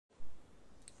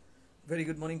Very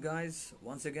good morning, guys.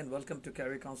 Once again, welcome to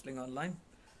Career Counseling Online,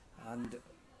 and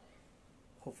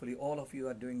hopefully, all of you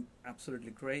are doing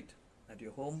absolutely great at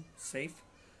your home, safe.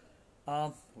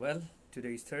 Well,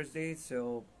 today is Thursday,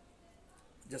 so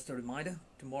just a reminder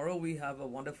tomorrow we have a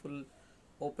wonderful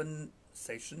open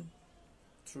session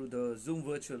through the Zoom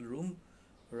virtual room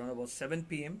around about 7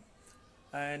 p.m.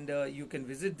 And you can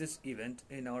visit this event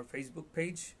in our Facebook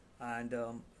page and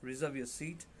reserve your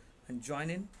seat and join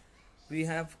in. We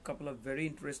have a couple of very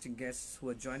interesting guests who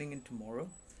are joining in tomorrow,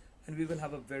 and we will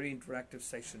have a very interactive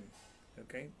session.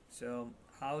 Okay, so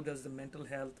how does the mental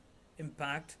health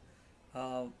impact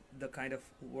uh, the kind of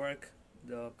work,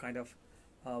 the kind of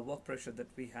work pressure that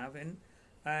we have in,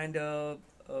 and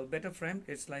better friend,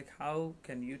 it's like how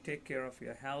can you take care of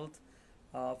your health,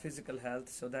 physical health,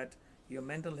 so that your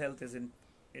mental health is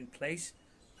in place,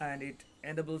 and it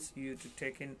enables you to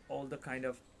take in all the kind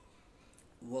of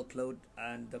workload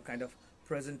and the kind of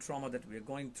present trauma that we are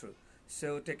going through.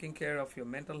 So, taking care of your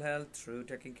mental health through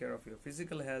taking care of your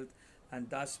physical health, and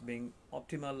thus being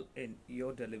optimal in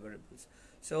your deliverables.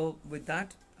 So, with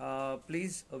that,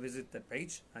 please visit that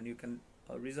page and you can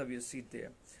reserve your seat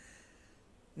there.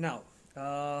 Now,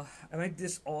 amid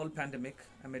this all pandemic,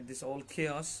 amid this all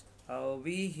chaos,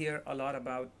 we hear a lot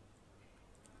about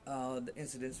the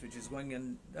incidents which is going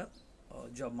in the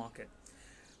job market.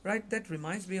 Right, that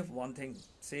reminds me of one thing.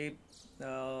 Say,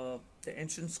 the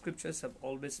ancient scriptures have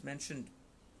always mentioned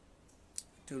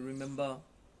to remember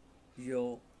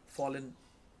your fallen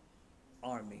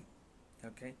army.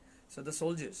 Okay, so the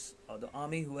soldiers or the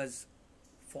army who has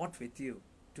fought with you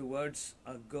towards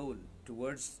a goal,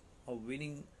 towards a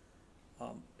winning.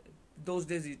 Um, those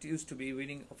days it used to be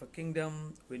winning of a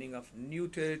kingdom, winning of new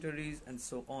territories, and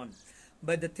so on.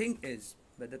 But the thing is,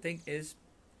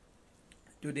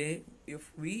 today,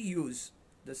 if we use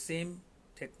the same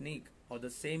technique or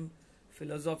the same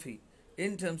philosophy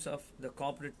in terms of the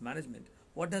corporate management,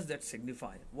 what does that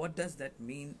signify? What does that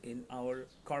mean in our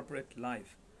corporate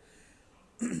life?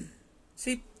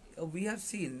 See, we have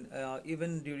seen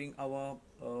even during our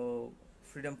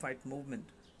freedom fight movement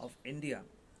of India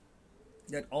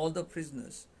that all the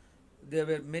prisoners, there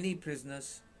were many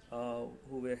prisoners who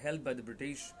were held by the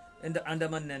British in the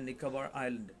Andaman and Nicobar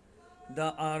Island.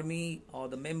 The army or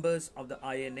the members of the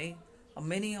INA,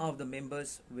 many of the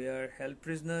members were held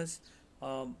prisoners,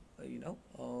 um, you know,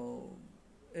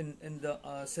 in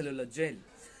the cellular jail.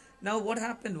 Now, what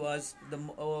happened was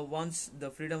once the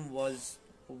freedom was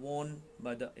won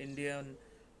by the Indian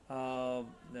uh,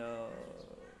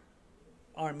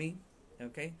 army,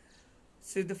 okay.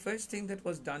 So the first thing that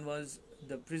was done was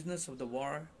the prisoners of the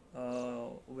war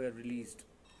were released.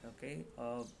 Okay,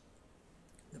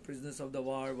 the prisoners of the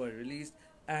war were released,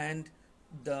 and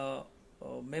the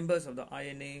members of the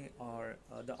INA or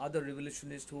the other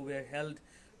revolutionists who were held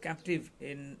captive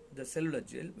in the cellular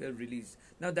jail were released.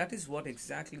 Now, that is what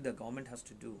exactly the government has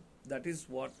to do. That is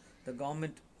what the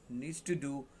government needs to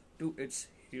do to its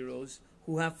heroes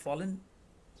who have fallen,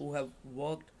 who have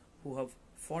worked, who have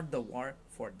fought the war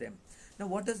for them. Now,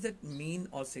 what does that mean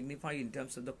or signify in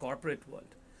terms of the corporate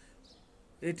world?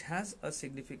 It has a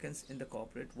significance in the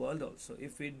corporate world also.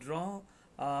 If we draw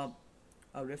a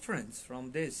reference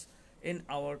from this in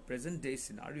our present day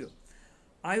scenario,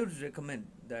 I would recommend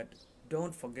that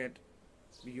don't forget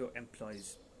your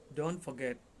employees. Don't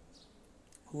forget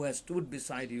who has stood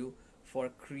beside you for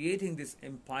creating this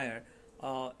empire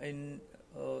in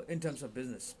terms of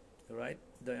business, right?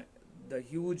 The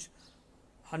huge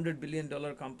 $100 billion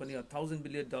company or $1,000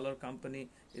 billion company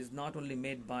is not only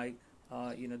made by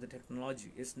the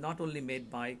technology. It's not only made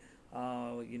by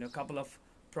a couple of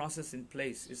process in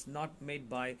place. It's not made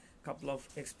by a couple of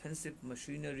expensive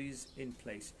machineries in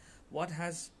place. What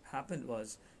has happened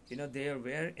was, there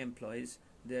were employees,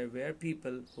 there were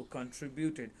people who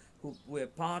contributed, who were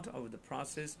part of the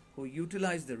process, who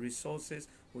utilized the resources,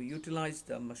 who utilized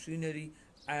the machinery,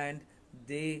 and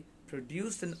they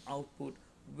produced an output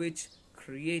which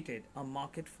created a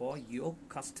market for your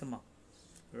customer.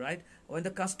 Right, when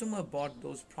the customer bought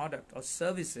those product or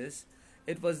services,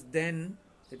 it was then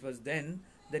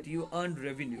that you earned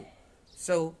revenue.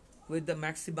 So with the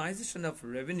maximization of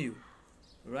revenue,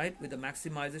 right, with the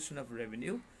maximization of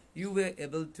revenue, you were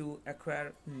able to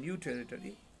acquire new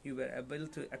territory, you were able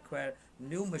to acquire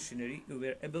new machinery, you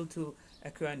were able to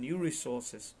acquire new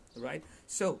resources, right?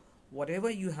 So whatever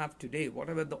you have today,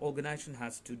 whatever the organization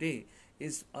has today,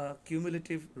 is a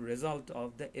cumulative result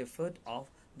of the effort of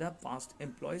the past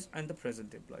employees and the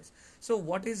present employees. So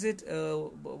what is it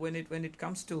when it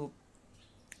comes to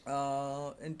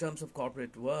in terms of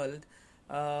corporate world?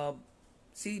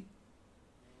 See,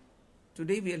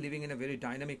 today we are living in a very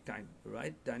dynamic time,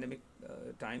 right? Dynamic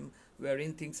time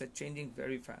wherein things are changing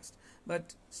very fast.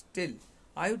 But still,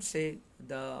 I would say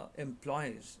the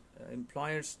employers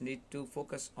need to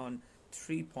focus on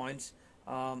 3 points.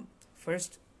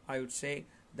 First, I would say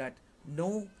that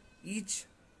know each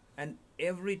and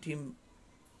every team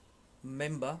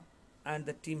member and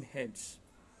the team heads,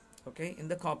 okay, in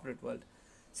the corporate world.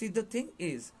 See, the thing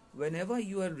is, whenever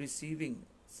you are receiving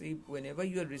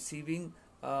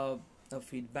a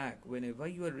feedback, whenever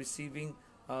you are receiving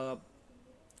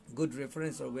good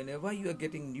reference, or whenever you are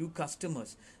getting new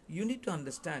customers, you need to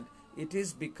understand it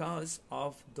is because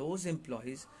of those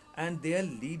employees and their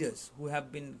leaders who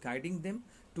have been guiding them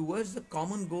towards the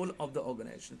common goal of the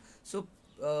organization. So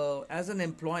as an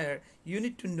employer, you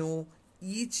need to know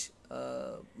each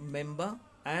member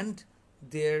and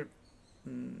their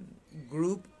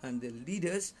group and their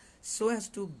leaders, so as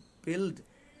to build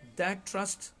that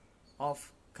trust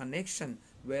of connection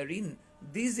wherein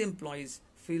these employees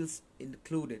feels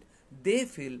included, they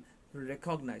feel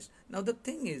recognized. Now the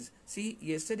thing is, see,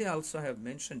 yesterday also I have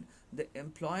mentioned the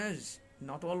employers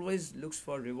not always looks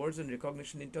for rewards and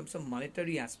recognition in terms of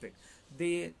monetary aspect.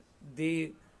 They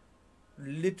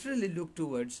literally look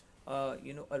towards a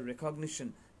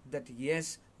recognition that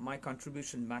yes, my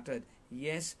contribution mattered,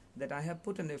 yes, that I have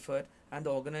put an effort and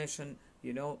the organization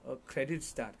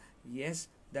credits that, yes,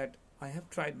 that I have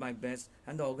tried my best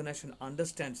and the organization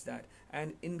understands that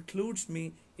and includes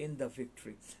me in the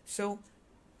victory. So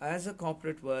as a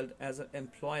corporate world, as an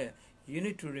employer, you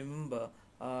need to remember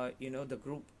the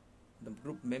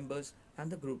group members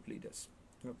and the group leaders.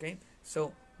 Okay,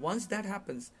 so once that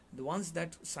happens, once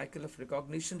that cycle of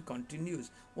recognition continues,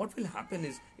 what will happen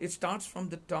is it starts from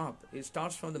the top, it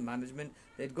starts from the management,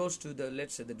 it goes to the,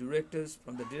 let's say, the directors,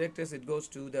 from the directors it goes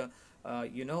to the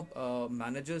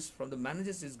managers, from the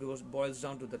managers it boils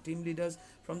down to the team leaders,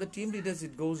 from the team leaders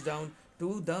it goes down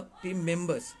to the team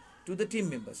members,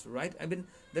 right? I mean,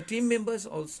 the team members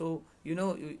also, in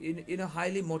a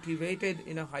highly motivated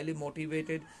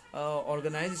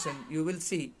organization, you will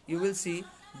see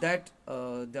that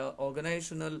the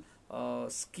organizational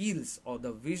skills or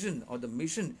the vision or the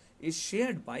mission is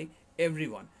shared by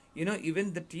everyone.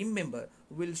 Even the team member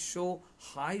will show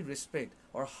high respect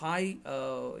or high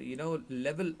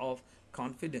level of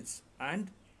confidence, and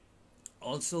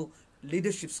also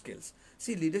leadership skills.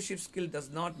 See, leadership skill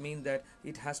does not mean that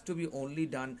it has to be only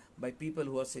done by people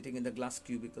who are sitting in the glass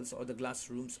cubicles or the glass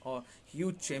rooms or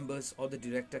huge chambers or the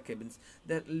director cabins.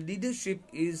 The leadership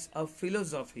is a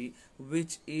philosophy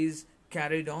which is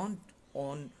carried on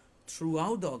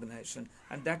throughout the organization,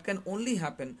 and that can only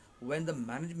happen when the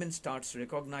management starts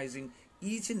recognizing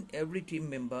each and every team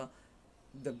member,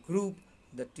 the group,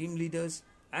 the team leaders,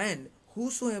 and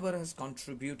whosoever has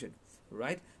contributed,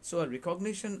 right? So a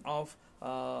recognition of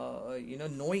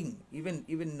knowing,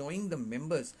 even knowing the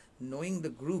members, knowing the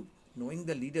group, knowing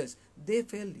the leaders, they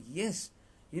feel yes,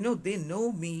 they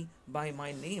know me by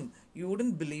my name. You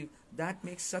wouldn't believe that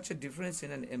makes such a difference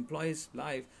in an employee's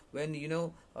life. When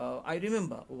I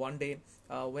remember one day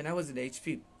when I was in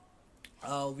HP,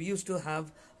 we used to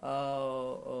have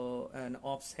an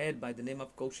ops head by the name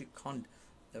of Kaushik Khand.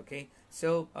 Okay,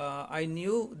 so I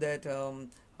knew that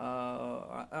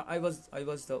I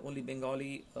was the only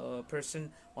Bengali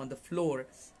person on the floor,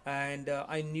 and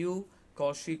I knew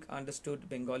Kaushik understood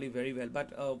Bengali very well,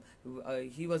 but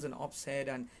he was an ops head,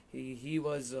 and he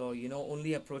was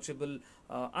only approachable.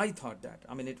 I thought that.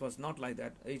 I mean, it was not like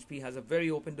that. HP has a very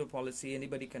open door policy.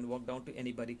 Anybody can walk down to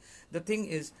anybody. The thing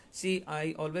is, see,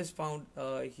 I always found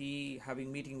he having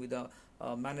meeting with the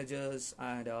managers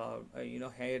and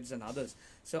heads and others.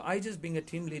 So I, just being a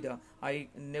team leader, I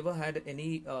never had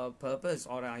any purpose,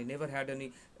 or I never had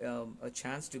any a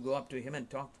chance to go up to him and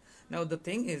talk. Now the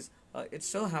thing is, it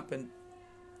so happened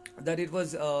that it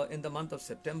was in the month of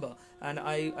September, and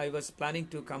I was planning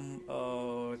to come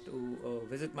to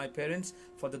visit my parents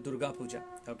for the Durga Puja,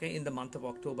 okay, in the month of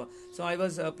October. So I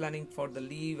was planning for the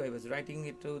leave, I was writing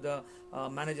it to the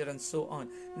manager and so on.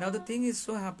 Now the thing is,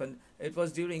 so happened, it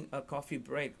was during a coffee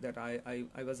break that I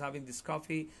was having this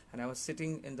coffee, and I was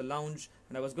sitting in the lounge,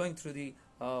 and I was going through the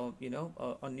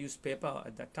a newspaper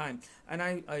at that time, and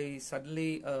I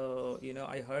suddenly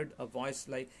I heard a voice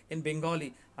like in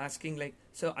Bengali asking like,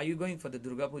 so are you going for the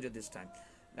Durga Puja this time?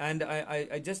 And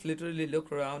I just literally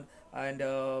look around, and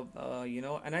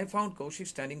and I found Kaushik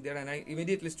standing there, and I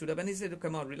immediately stood up, and he said,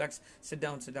 come on, relax, sit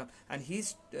down. And he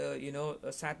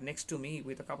sat next to me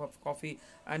with a cup of coffee,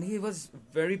 and he was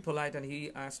very polite, and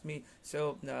he asked me,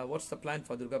 so what's the plan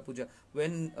for Durga Puja?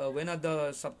 When are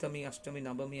the Saptami, Ashtami,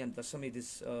 Navami and Dasami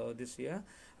this year?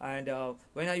 and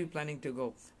when are you planning to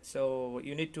go? So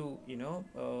you need to,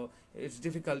 it's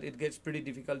difficult, it gets pretty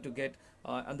difficult to get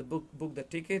and the book the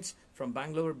tickets from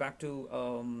Bangalore back to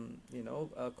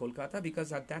Kolkata,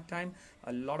 because at that time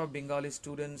a lot of Bengali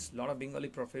students, a lot of Bengali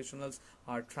professionals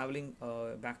are traveling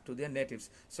back to their natives.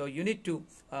 So you need to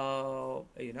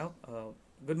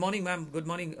good morning, ma'am. Good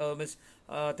morning, miss.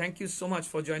 Thank you so much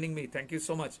for joining me. Thank you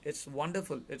so much. It's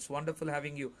wonderful. It's wonderful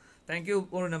having you. Thank you,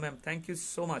 Urna ma'am. Thank you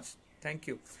so much. Thank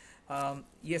you.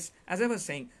 Yes, as I was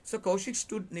saying, so Kaushik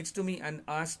stood next to me and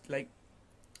asked, like,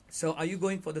 so are you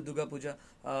going for the Durga Puja?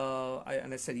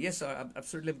 And I said, yes,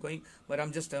 absolutely I'm going, but I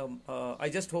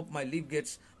just hope my leave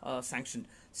gets sanctioned.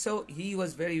 So he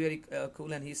was very, very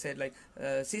cool, and he said, like,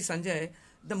 see, Sanjay,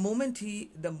 the moment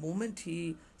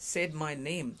he said my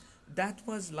name, that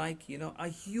was like, a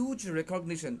huge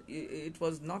recognition. It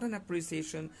was not an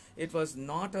appreciation, it was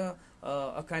not a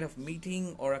kind of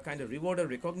meeting or a kind of reward or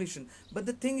recognition, but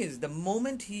the thing is, the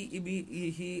moment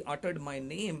he uttered my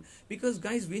name, because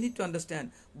guys, we need to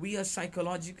understand, we are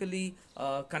psychologically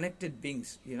connected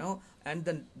beings,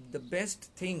 and the best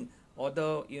thing, or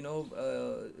the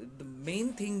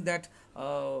main thing that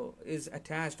is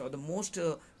attached, or the most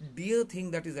dear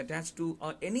thing that is attached to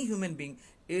any human being,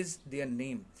 is their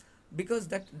name, because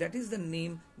that is the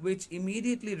name which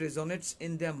immediately resonates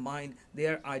in their mind,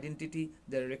 their identity,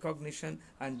 their recognition,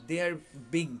 and their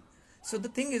being. So the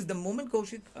thing is, the moment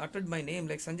Kaushik uttered my name,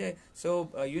 like, Sanjay, so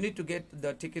you need to get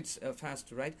the tickets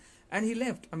fast, right? And he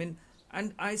left. I mean,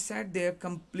 and I sat there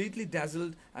completely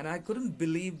dazzled, and I couldn't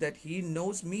believe that he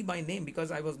knows me by name,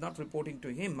 because I was not reporting to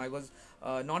him. I was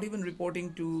not even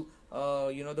reporting to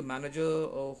the manager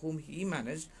whom he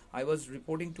managed. I was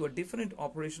reporting to a different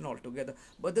operation altogether.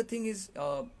 But the thing is,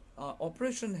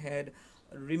 operation head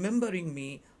remembering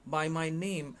me by my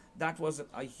name, that was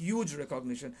a huge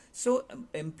recognition. So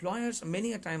employers,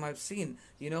 many a time I've seen,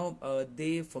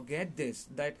 they forget this,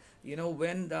 that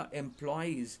when the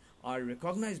employees are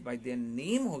recognized by their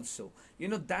name also,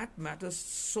 that matters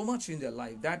so much in their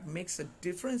life, that makes a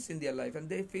difference in their life, and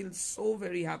they feel so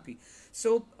very happy.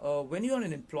 So when you are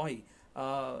an employee,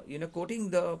 quoting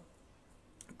the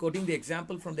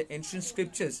example from the ancient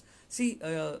scriptures. See,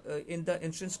 in the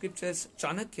ancient scriptures,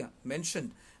 Chanakya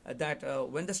mentioned that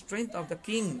when the strength of the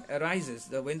king arises,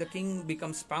 when the king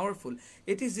becomes powerful,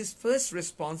 it is his first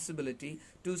responsibility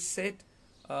to set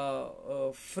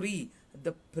free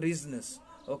the prisoners,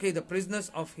 okay, the prisoners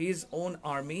of his own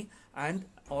army, and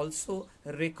also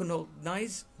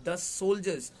recognize the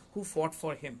soldiers who fought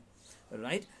for him,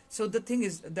 right? So the thing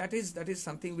is, that is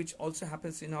something which also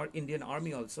happens in our Indian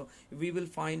army also. We will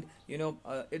find,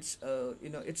 it's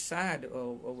sad,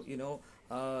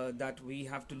 that we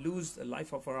have to lose the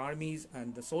life of our armies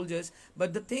and the soldiers.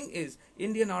 But the thing is,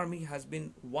 Indian army has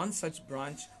been one such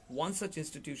branch, one such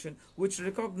institution which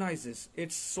recognizes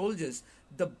its soldiers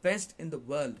the best in the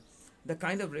world. The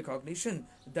kind of recognition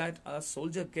that a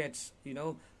soldier gets,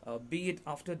 be it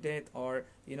after death, or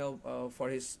for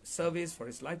his service, for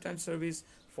his lifetime service,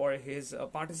 for his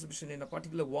participation in a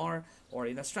particular war or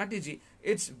in a strategy,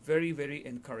 it's very, very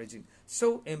encouraging.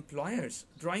 So employers,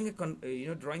 drawing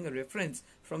a reference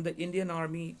from the Indian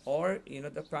army, or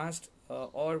the past,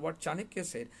 or what Chanakya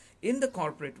said, in the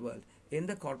corporate world,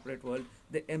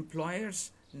 the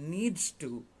employers needs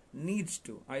to,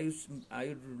 I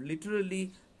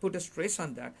literally put a stress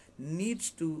on that, needs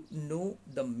to know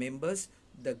the members,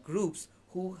 the groups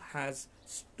who has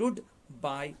stood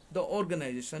by the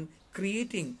organization,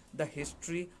 creating the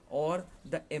history or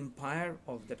the empire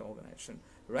of that organization,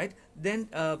 right? Then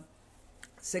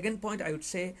second point, I would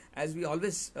say, as we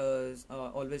always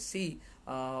see,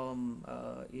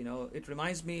 it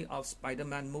reminds me of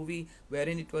Spider-Man movie,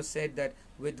 wherein it was said that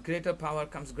with greater power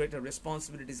comes greater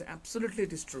responsibilities. Absolutely,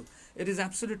 it is true. It is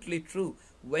absolutely true.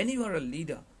 When you are a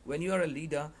leader,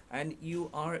 and you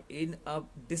are in a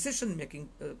decision-making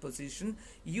position,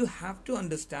 you have to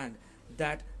understand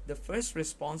that the first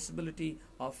responsibility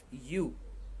of you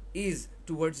is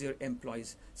towards your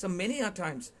employees. So many a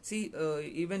times, see,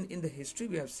 even in the history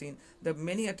we have seen that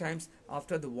many a times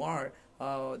after the war,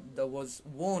 there was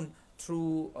won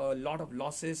through a lot of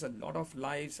losses, a lot of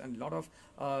lives, and a lot of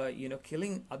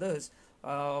killing others.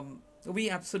 We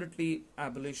absolutely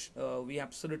abolish, we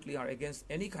absolutely are against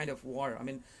any kind of war. I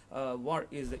mean, war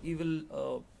is the evil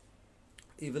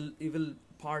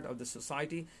part of the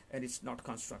society, and it's not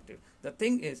constructive. The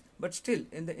thing is, but still,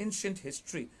 in the ancient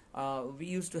history, we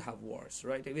used to have wars,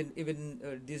 right?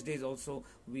 Even these days also,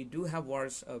 we do have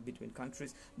wars between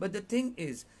countries. But the thing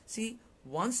is, see,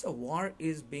 once a war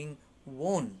is being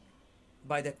won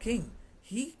by the king,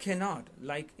 he cannot,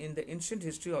 like in the ancient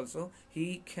history also,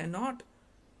 he cannot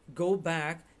go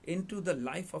back into the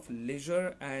life of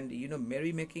leisure and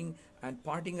merrymaking and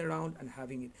partying around and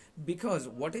having it. Because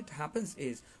what it happens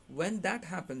is, when that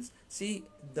happens, see,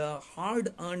 the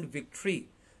hard earned victory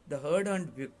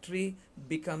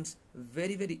becomes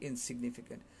very, very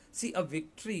insignificant. See, a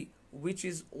victory which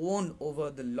is won over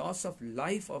the loss of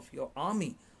life of your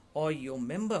army or your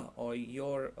member or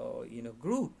your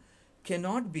group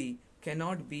cannot be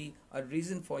a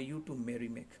reason for you to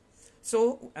merry-make.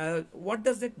 So, what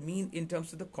does that mean in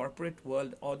terms of the corporate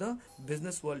world or the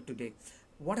business world today?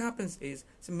 What happens is,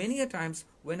 so many a times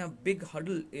when a big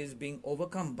hurdle is being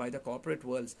overcome by the corporate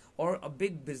worlds, or a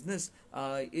big business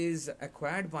is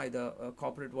acquired by the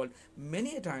corporate world,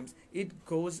 many a times it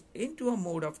goes into a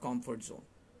mode of comfort zone.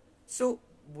 So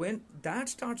when that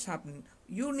starts happening,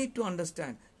 you need to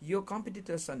understand your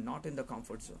competitors are not in the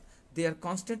comfort zone. They are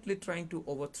constantly trying to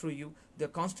overthrow you. They're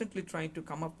constantly trying to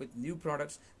come up with new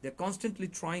products. They're constantly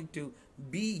trying to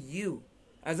be you.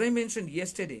 As I mentioned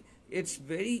yesterday, it's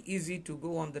very easy to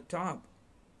go on the top.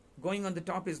 Going on the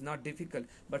top is not difficult,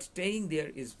 but staying there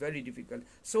is very difficult.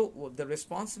 So the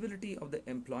responsibility of the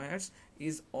employers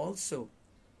is also,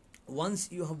 once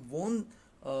you have won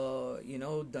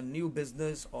the new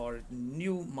business or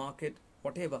new market,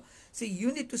 whatever, see,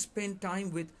 you need to spend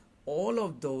time with all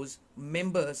of those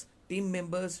members, team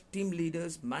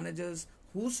leaders, managers,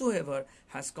 whosoever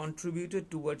has contributed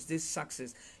towards this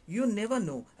success. You never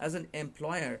know, as an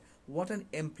employer, what an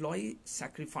employee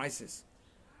sacrifices.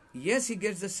 Yes, he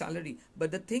gets the salary,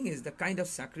 but the thing is, the kind of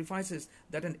sacrifices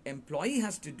that an employee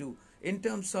has to do in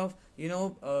terms of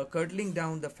curtailing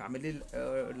down the family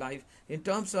life, in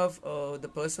terms of the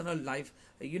personal life.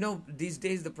 These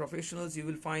days the professionals, you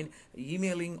will find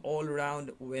emailing all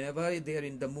around whenever they're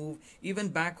in the move. Even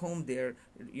back home, they're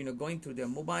going through their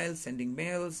mobile, sending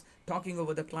mails, talking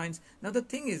over the clients. Now the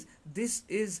thing is, this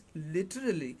is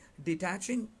literally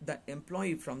detaching the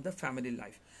employee from the family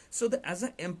life. So as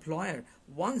an employer,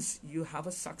 once you have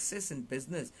a success in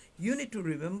business, you need to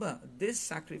remember these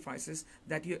sacrifices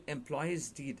that your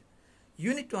employees did.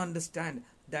 You need to understand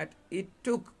that it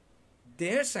took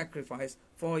their sacrifice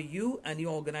for you and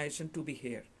your organization to be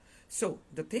here. So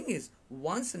the thing is,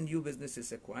 once a new business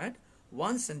is acquired,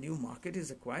 once a new market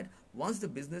is acquired, once the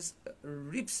business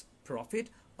reaps profit,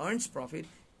 earns profit,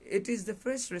 it is the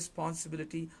first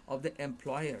responsibility of the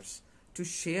employers to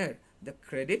share the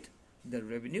credit, the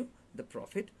revenue, the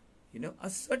profit, a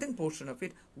certain portion of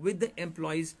it with the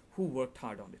employees who worked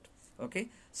hard on it. Okay,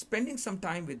 spending some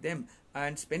time with them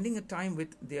and spending a time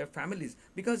with their families,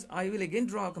 because I will again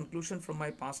draw a conclusion from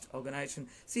my past organization.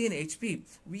 See, in HP,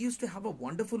 we used to have a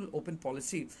wonderful open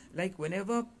policy. Like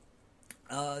whenever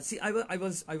I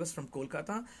was from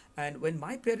Kolkata, and when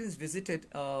my parents visited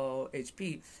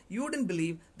HP, you wouldn't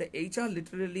believe the HR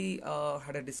literally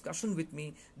had a discussion with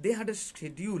me. They had a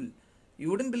schedule. You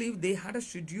wouldn't believe they had a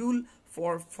schedule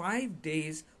for 5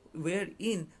 days,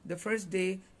 wherein the first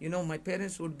day, my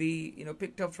parents would be,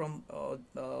 picked up from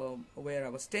where I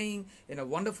was staying in a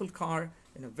wonderful car,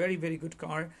 in a very, very good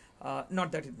car.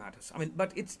 Not that it matters. I mean,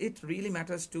 but it really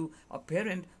matters to a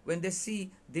parent when they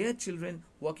see their children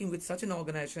working with such an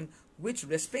organization which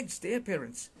respects their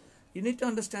parents. You need to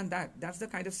understand that. That's the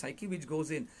kind of psyche which goes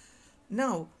in.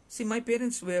 Now, see, my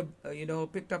parents were,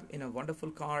 picked up in a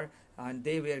wonderful car, and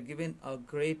they were given a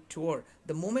great tour.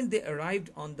 The moment they arrived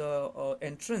on the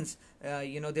entrance,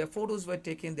 their photos were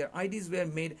taken, their IDs were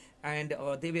made, and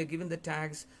they were given the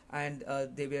tags, and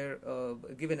they were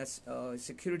given a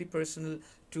security personnel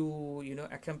to,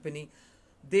 accompany.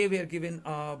 They were given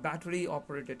a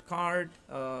battery-operated car,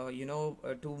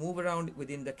 to move around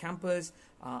within the campus.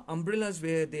 Umbrellas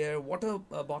were there, water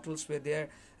bottles were there,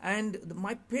 and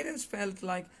my parents felt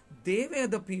like they were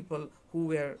the people who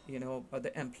were,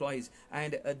 the employees,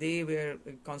 and they were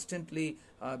constantly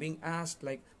being asked,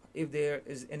 like, if there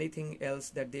is anything else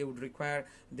that they would require.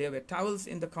 There were towels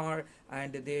in the car,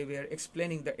 and they were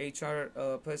explaining, the HR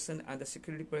person and the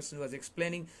security person was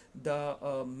explaining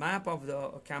the map of the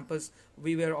campus.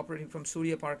 We were operating from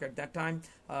Surya Park at that time,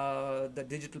 the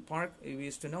digital park, we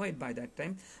used to know it by that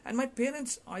time. And my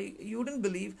parents, you wouldn't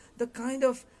believe the kind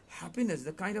of happiness,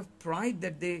 the kind of pride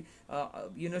that they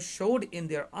showed in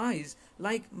their eyes.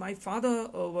 Like, my father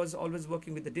was always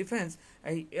working with the defense,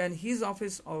 and his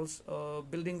office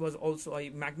building was also a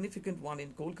magnificent one in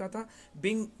Kolkata,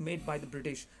 being made by the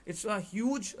British. It's a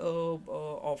huge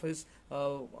office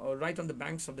right on the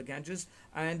banks of the Ganges,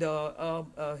 and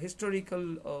a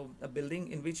historical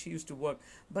building in which he used to work.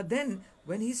 But then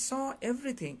when he saw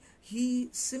everything, he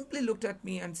simply looked at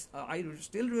me, and I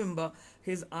still remember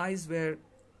his eyes were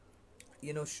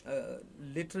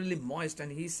literally moist,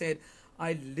 and he said,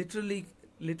 I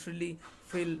literally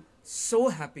feel so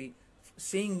happy,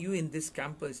 seeing you in this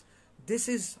campus, this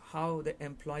is how the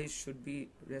employees should be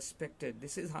respected.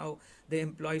 This is how the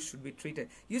employees should be treated.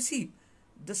 You see,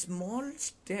 the small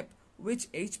step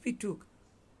which HP took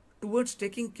towards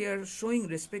taking care, showing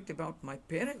respect about my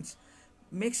parents,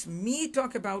 makes me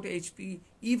talk about HP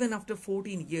even after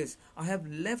 14 years. I have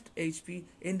left HP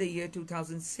in the year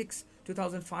 2006,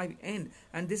 2005 end,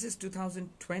 and this is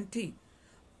 2020.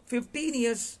 15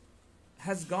 years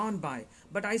has gone by,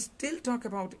 but I still talk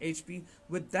about HP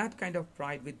with that kind of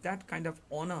pride, with that kind of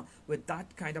honor, with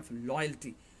that kind of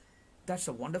loyalty. That's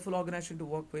a wonderful organization to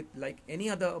work with, like any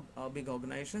other big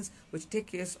organizations which take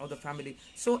care of the family.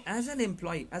 So as an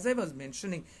employee, as I was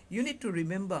mentioning, you need to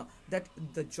remember that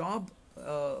the job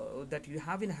that you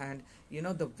have in hand,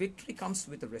 the victory comes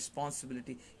with a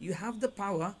responsibility. You have the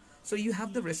power, so you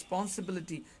have the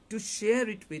responsibility to share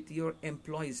it with your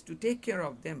employees, to take care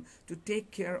of them, to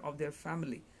take care of their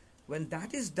family. When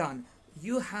that is done,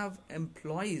 you have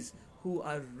employees who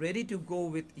are ready to go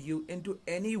with you into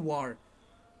any war.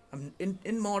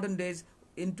 In modern days,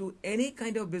 into any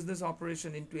kind of business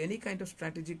operation, into any kind of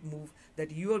strategic move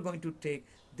that you are going to take,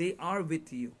 they are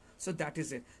with you. So that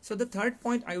is it. So the third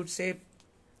point I would say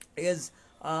is,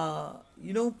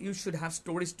 you should have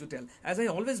stories to tell. As I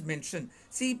always mention,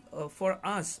 see, for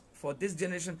us, for this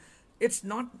generation, it's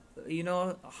not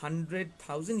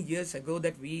 100,000 years ago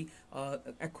that we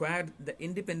acquired the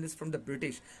independence from the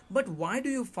British. But why do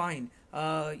you find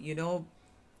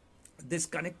this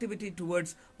connectivity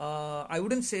towards, I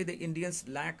wouldn't say the Indians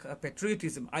lack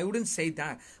patriotism, I wouldn't say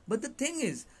that, but the thing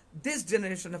is, this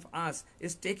generation of us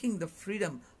is taking the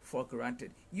freedom for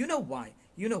granted. You know why?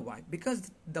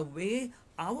 Because the way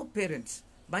our parents,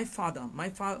 my father,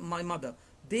 my mother,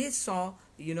 they saw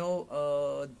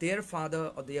their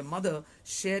father or their mother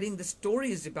sharing the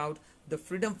stories about the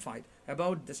freedom fight,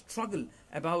 about the struggle,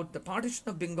 about the partition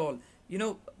of Bengal.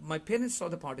 My parents saw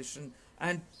the partition,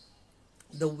 and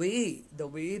the way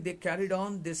they carried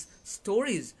on these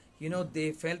stories,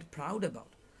 they felt proud about.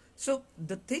 So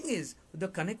the thing is, the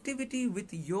connectivity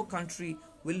with your country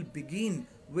will begin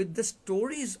with the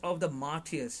stories of the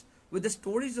martyrs, with the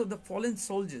stories of the fallen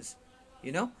soldiers.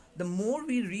 The more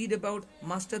we read about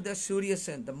Master Surya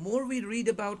Sen, the more we read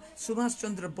about Subhash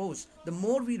Chandra Bose, the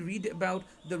more we read about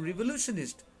the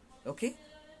revolutionist, okay,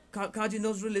 Kaji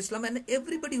Nazrul Islam, and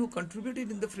everybody who contributed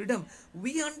in the freedom,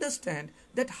 we understand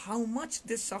that how much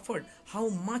they suffered, how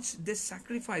much they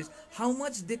sacrificed, how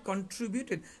much they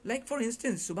contributed. Like for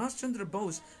instance, Subhash Chandra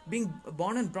Bose, being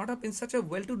born and brought up in such a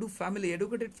well-to-do family,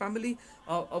 educated family,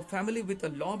 a family with a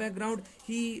law background,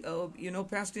 he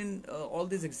passed in all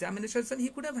these examinations, and he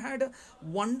could have had a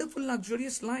wonderful,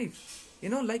 luxurious life,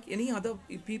 like any other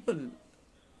people.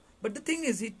 But the thing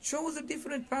is, he chose a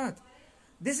different path.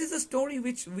 This is a story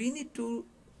which we need to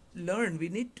learn, we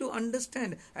need to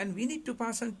understand, and we need to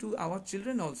pass on to our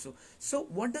children also. So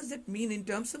what does that mean in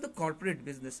terms of the corporate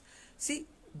business? See,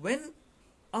 when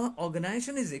an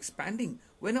organization is expanding,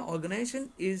 when an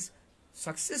organization is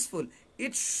successful,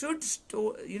 it should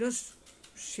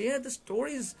share the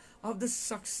stories of the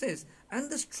success and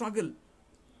the struggle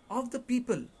of the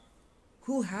people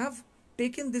who have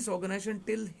taken this organization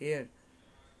till here.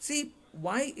 See,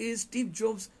 why is Steve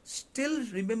Jobs still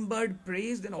remembered,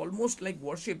 praised, and almost like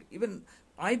worshipped? Even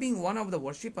I, being one of the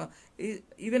worshipper,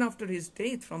 even after his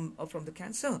death from the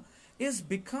cancer, is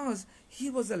because he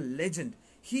was a legend.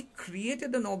 He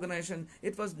created an organization.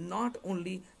 It was not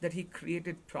only that he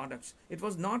created products. It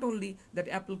was not only that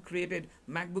Apple created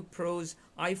MacBook Pros,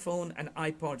 iPhone, and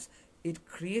iPods. It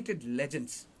created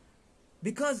legends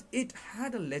because it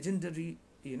had a legendary,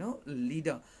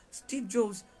 leader. Steve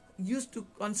Jobs used to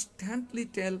constantly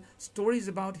tell stories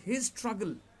about his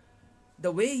struggle,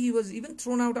 the way he was even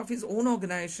thrown out of his own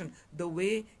organization, the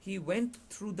way he went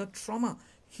through the trauma.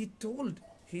 He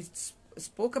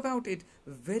spoke about it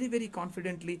very, very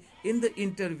confidently in the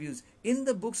interviews, in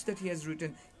the books that he has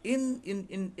written,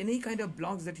 in any kind of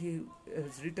blogs that he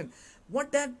has written.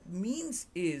 What that means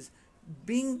is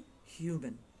being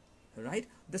human, right?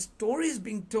 The stories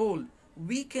being told,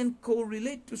 we can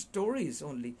correlate to stories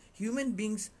only. Human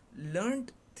beings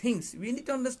learned things. We need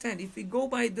to understand, if we go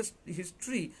by the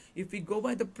history, if we go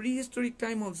by the prehistoric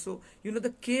time also,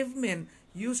 the cavemen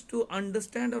used to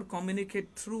understand or communicate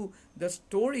through the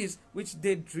stories which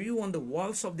they drew on the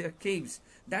walls of their caves.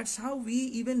 That's how we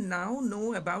even now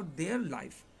know about their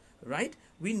life, right?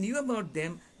 We knew about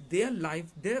them, their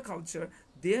life, their culture,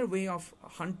 their way of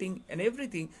hunting and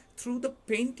everything through the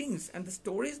paintings and the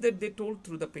stories that they told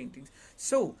through the paintings.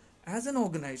 So as an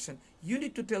organization, you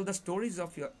need to tell the stories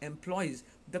of your employees,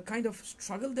 the kind of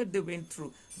struggle that they went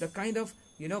through, the kind of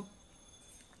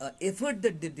effort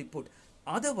that they put.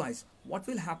 Otherwise, what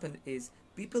will happen is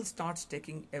people start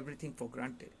taking everything for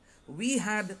granted. We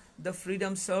had the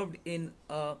freedom served in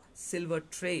a silver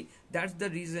tray. That's the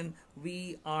reason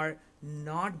we are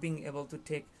not being able to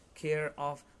take care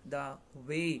of the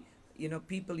way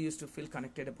people used to feel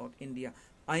connected about India.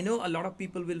 I know a lot of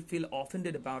people will feel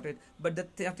offended about it, but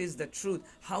that is the truth.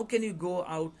 How can you go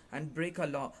out and break a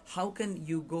law? How can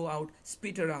you go out,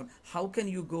 spit around? How can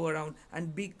you go around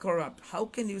and be corrupt? How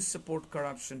can you support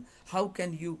corruption? How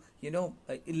can you,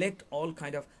 elect all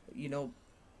kind of,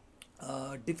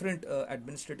 different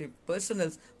administrative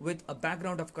personnel with a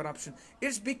background of corruption?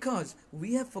 It's because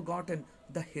we have forgotten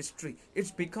the history.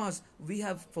 It's because we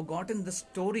have forgotten the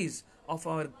stories of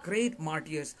our great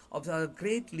martyrs, of our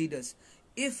great leaders.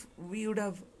 If we would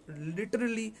have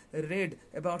literally read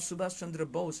about Subhash Chandra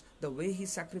Bose, the way he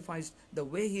sacrificed, the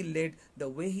way he led, the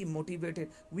way he motivated,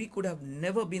 we could have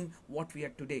never been what we are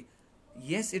today.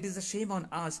 Yes, it is a shame on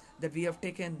us that we have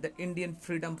taken the Indian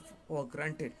freedom for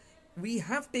granted. We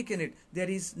have taken it. There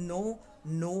is no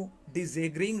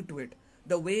disagreeing to it.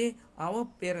 The way our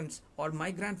parents or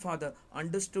my grandfather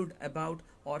understood about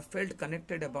or felt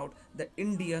connected about the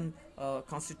Indian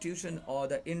constitution or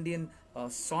the Indian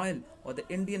soil or the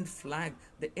Indian flag,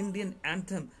 the Indian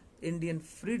anthem, Indian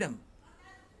freedom.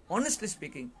 Honestly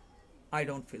speaking, I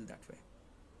don't feel that way.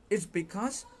 It's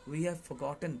because we have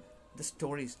forgotten the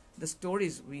stories. The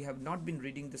stories, we have not been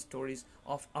reading the stories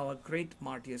of our great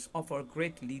martyrs, of our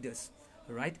great leaders,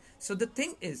 right? So the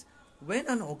thing is, when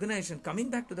an organization, coming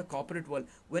back to the corporate world,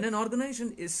 when an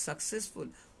organization is successful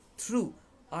through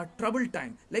a troubled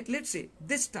time, like let's say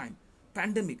this time,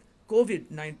 pandemic,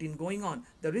 COVID-19 going on,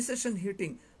 the recession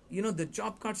hitting, the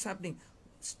job cuts happening,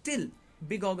 still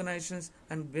big organizations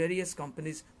and various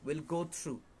companies will go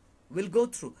through.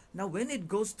 Now when it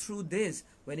goes through this,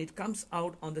 when it comes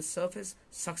out on the surface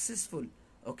successful,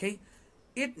 okay,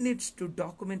 it needs to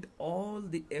document all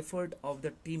the effort of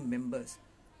the team members,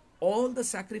 all the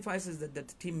sacrifices that the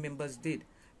team members did,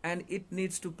 and it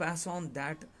needs to pass on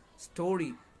that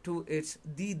story to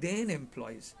the then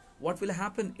employees. What will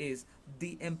happen is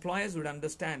the employers would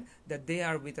understand that they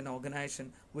are with an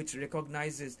organization which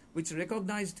recognized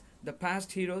the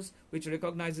past heroes, which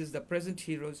recognizes the present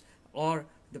heroes or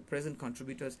the present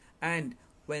contributors, and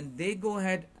when they go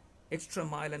ahead extra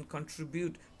mile and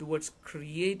contribute towards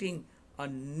creating a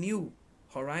new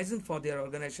horizon for their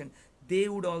organization, they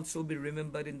would also be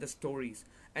remembered in the stories.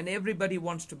 And everybody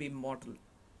wants to be immortal.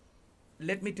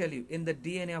 Let me tell you, in the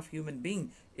DNA of human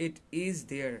being, it is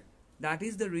there. That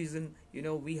is the reason,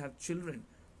 we have children.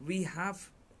 We have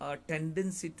a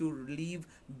tendency to live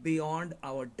beyond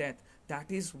our death. That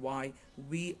is why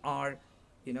we are,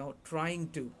 trying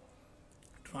to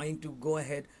go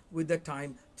ahead with the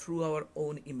time through our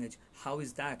own image. How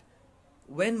is that?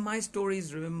 When my story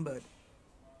is remembered,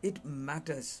 it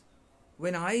matters.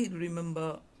 When I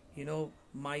remember,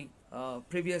 my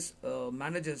previous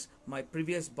managers, my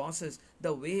previous bosses,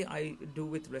 the way I do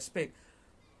with respect.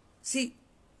 See,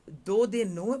 though they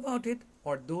know about it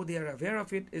or though they are aware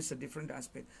of it, is a different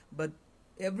aspect. But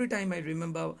every time I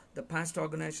remember the past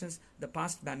organizations, the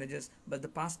past managers, but the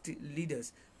past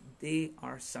leaders, they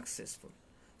are successful.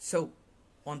 So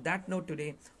on that note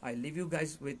today, I leave you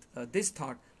guys with this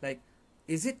thought, like,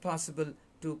 is it possible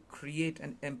to create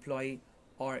an employee,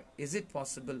 or is it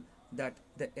possible that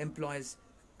the employees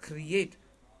create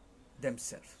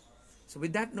themselves? So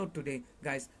with that note today,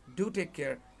 guys, do take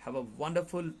care. Have a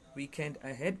wonderful weekend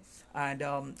ahead, and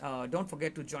don't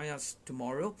forget to join us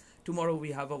tomorrow. Tomorrow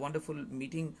we have a wonderful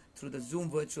meeting through the Zoom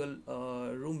virtual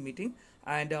room meeting,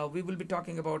 and we will be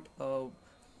talking about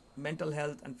mental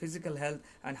health and physical health,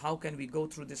 and how can we go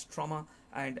through this trauma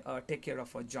and take care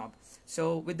of our job.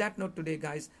 So with that note today,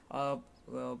 guys,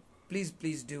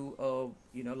 please do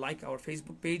like our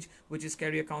Facebook page, which is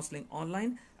Career Counseling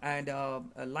Online, and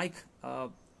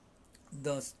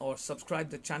or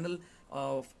subscribe the channel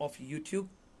of YouTube,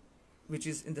 which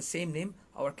is in the same name.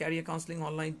 Our Career Counseling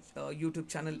Online YouTube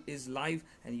channel is live,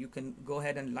 and you can go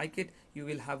ahead and like it. You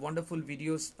will have wonderful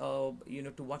videos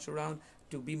to watch around,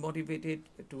 to be motivated,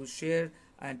 to share,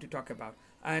 and to talk about.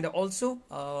 And also,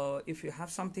 if you have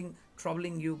something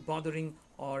troubling you, bothering,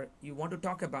 or you want to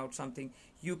talk about something,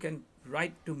 you can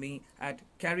write to me at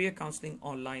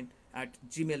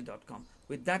careercounselingonline@gmail.com.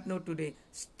 With that note today,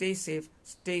 stay safe,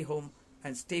 stay home,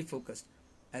 and stay focused.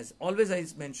 As always, I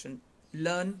mentioned,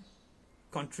 learn,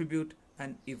 contribute,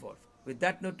 and evolve. With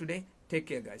that note today, take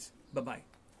care, guys. Bye-bye.